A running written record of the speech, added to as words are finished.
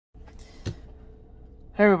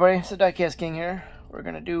Hey everybody, it's the Diecast King here. We're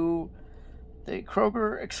going to do the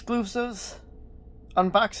Kroger Exclusives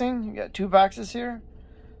unboxing. You got two boxes here.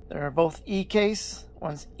 They're both E-case.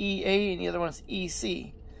 One's EA and the other one's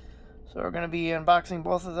EC. So we're going to be unboxing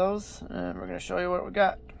both of those and we're going to show you what we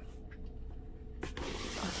got.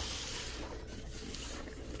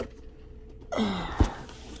 Let's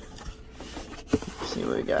see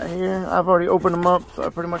what we got here. I've already opened them up, so I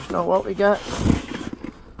pretty much know what we got.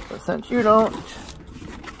 But since you don't,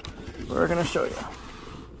 we're going to show you.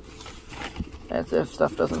 That's if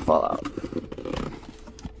stuff doesn't fall out.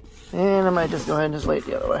 And I might just go ahead and just lay it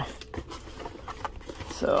the other way.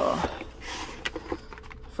 So,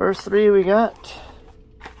 first three we got.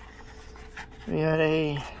 We had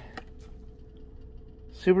a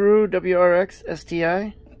Subaru WRX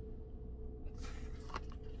STI.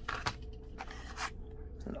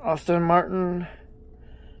 An Aston Martin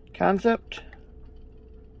Concept.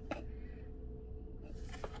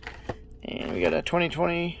 And we got a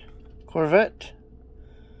 2020 Corvette.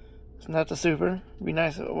 It's not the Super. It'd be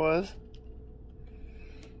nice if it was.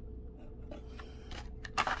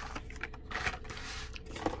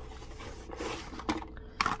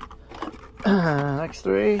 Next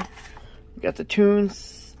three. We got the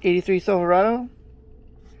Tunes 83 Silverado.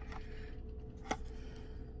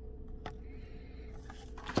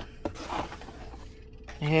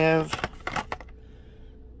 We have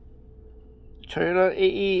Toyota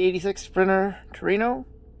AE86 Sprinter Torino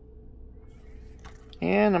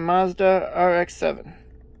and a Mazda RX-7.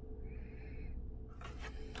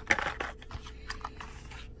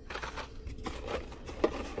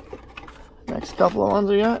 Next couple of ones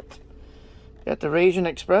we got the Raisin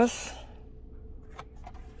Express.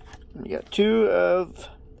 We got two of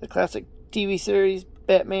the classic TV series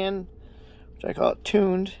Batman, which I call it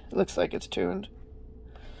tuned. It looks like it's tuned.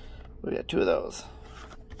 We got two of those.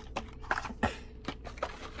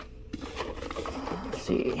 Let's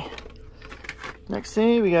see. Next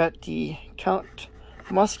thing, we got the Count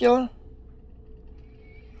Muscula.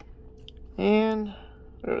 And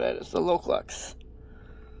whatever that is, the Loclux.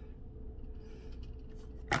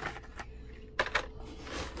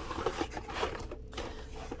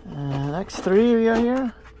 Next three we got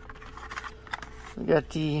here. We got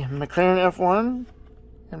the McLaren F1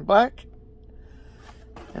 in black.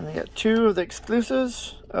 And we got two of the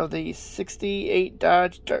exclusives of the 68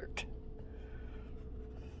 Dodge Dart.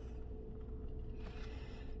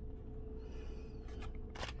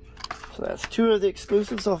 So that's two of the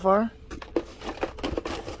exclusives so far.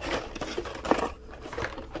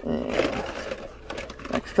 And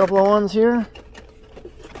next couple of ones here.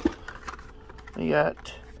 We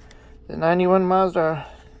got the 91 Mazda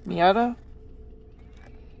Miata.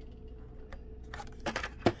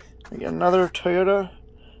 We got another Toyota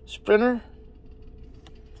Sprinter.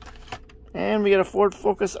 And we got a Ford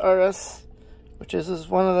Focus RS, which is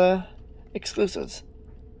one of the exclusives.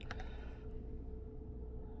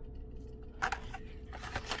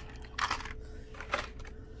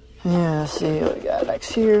 Yeah, let's see what we got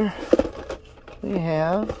next here. We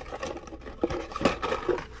have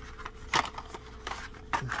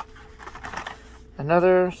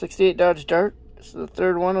another 68 Dodge Dart. This is the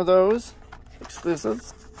third one of those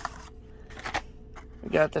exclusives. We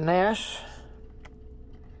got the Nash.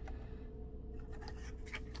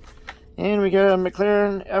 And we got a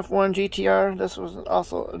McLaren F1 GTR. This was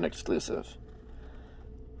also an exclusive.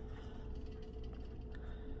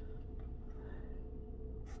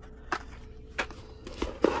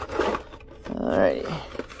 Alrighty.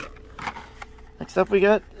 Next up we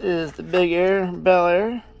got is the Big Air Bel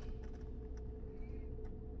Air.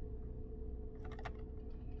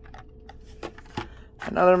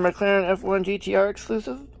 Another McLaren F1 GTR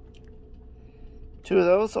exclusive. Two of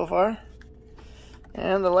those so far.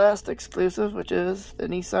 And the last exclusive, which is the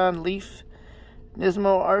Nissan Leaf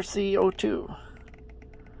Nismo RC02.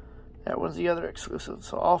 That one's the other exclusive.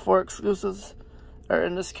 So all four exclusives are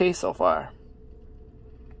in this case so far.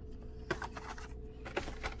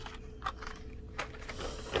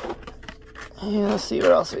 And let's see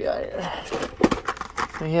what else we got here.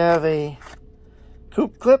 We have a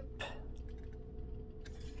coupe clip.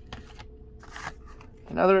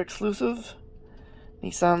 Another exclusive,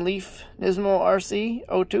 Nissan Leaf Nismo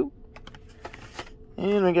RC02.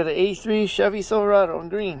 And we got an A3 Chevy Silverado in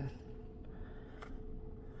green.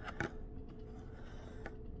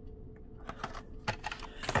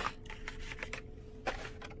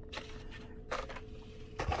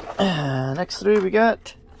 Next three we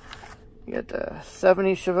got the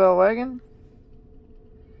 70 Chevelle wagon,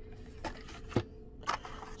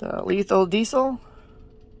 the Lethal Diesel,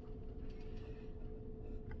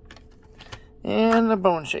 and the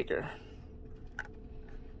Bone Shaker.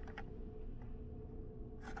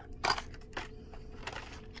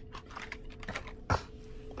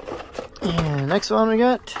 next one we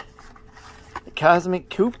got the Cosmic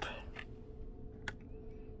Coupe.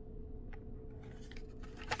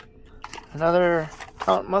 Another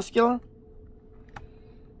Count Muscular.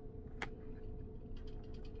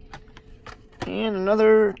 And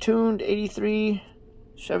another tuned 83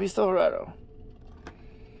 Chevy Silverado.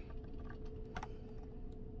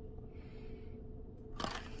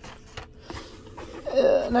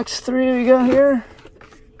 Next three we got here.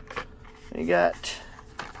 We got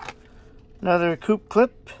another coupe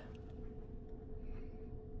clip.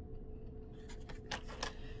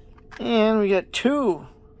 And we got two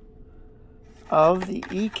of the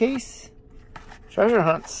E-Case treasure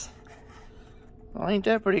hunts. Well, ain't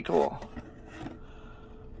that pretty cool?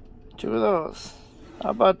 Two of those.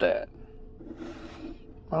 How about that?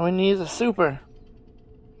 All we need is a super,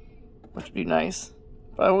 which would be nice.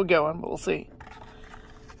 Probably will get one, but we'll see.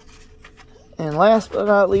 And last but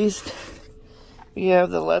not least, we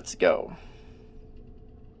have the Let's Go.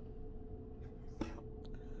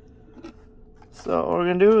 So what we're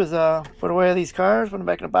going to do is put away these cars, put them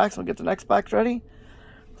back in the box, and we'll get the next box ready.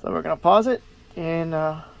 So we're going to pause it, and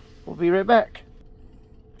we'll be right back.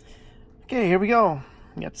 Okay, here we go.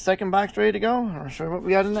 We got the second box ready to go. I'm not sure what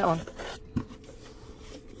we got in that one.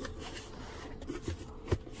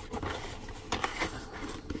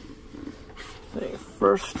 The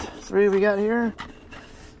first three we got here.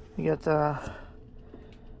 We got the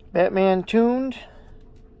Batman tuned,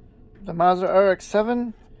 the Mazda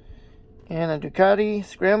RX-7, and a Ducati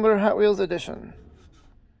Scrambler Hot Wheels Edition.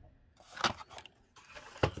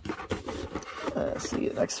 Let's see,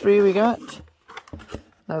 the next three we got.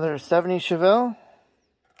 Another 70 Chevelle,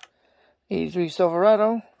 83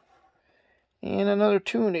 Silverado, and another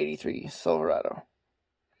tuned 83 Silverado.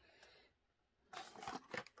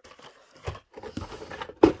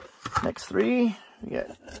 Next three, we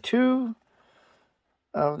got two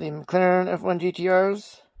of the McLaren F1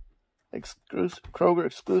 GTRs, Kroger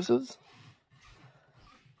Exclusives.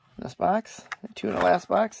 In this box, two in the last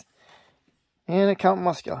box, and a Count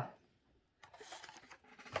Muscular.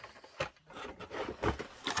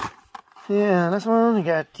 Yeah, this one, we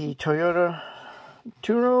got the Toyota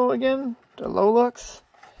Turo again, the Lolux,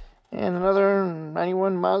 and another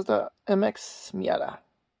 91 Mazda MX Miata.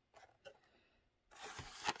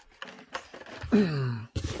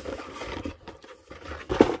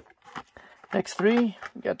 Next three,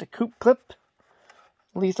 we got the Coupe Clip,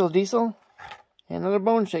 Lethal Diesel, and another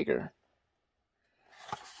Bone Shaker.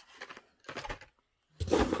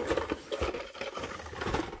 Got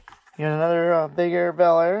another Big Air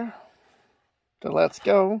Bel Air, the Let's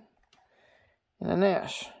Go, and a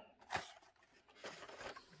Nash.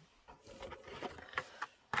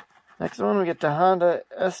 Next one, we get the Honda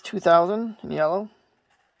S2000 in yellow.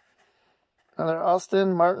 Another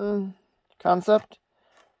Austin Martin Concept,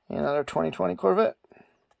 and another 2020 Corvette.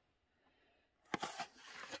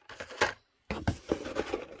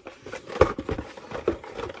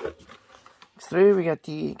 Next three, we got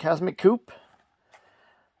the Cosmic Coupe,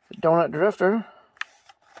 the Donut Drifter,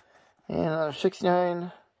 and another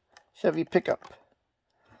 69 Chevy pickup.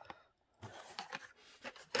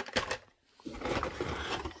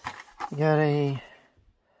 We got a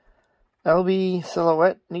LB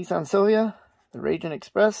Silhouette Nissan Silvia, the Raging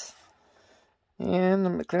Express, and the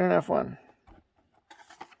McLaren F1.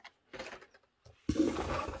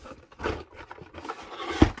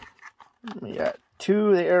 We got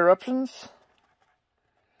two of the Air Eruptions,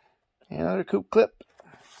 and another Coupe Clip.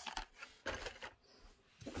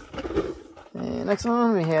 And next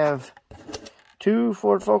one, we have two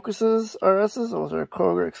Ford Focuses RSs, those are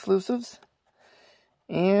Kroger Exclusives,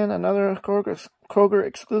 and another Kroger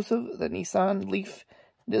Exclusive, the Nissan Leaf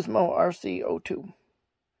Nismo RC02.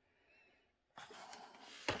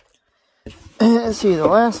 Let's see, the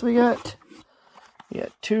last we got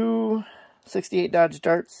two 68 Dodge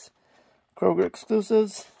Darts Kroger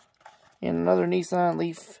Exclusives, and another Nissan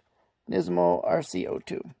Leaf Nismo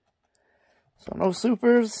RC02. So no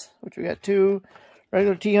supers, which we got two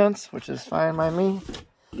regular T-Hunts, which is fine by me.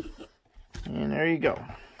 And there you go.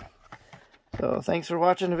 So thanks for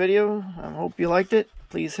watching the video. I hope you liked it.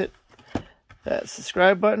 Please hit that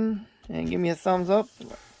subscribe button and give me a thumbs up.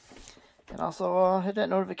 And also hit that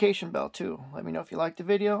notification bell too. Let me know if you liked the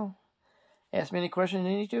video. Ask me any questions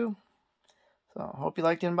you need to. So hope you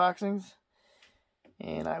liked the unboxings.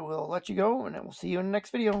 And I will let you go, and then we'll see you in the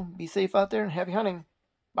next video. Be safe out there and happy hunting.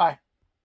 Bye.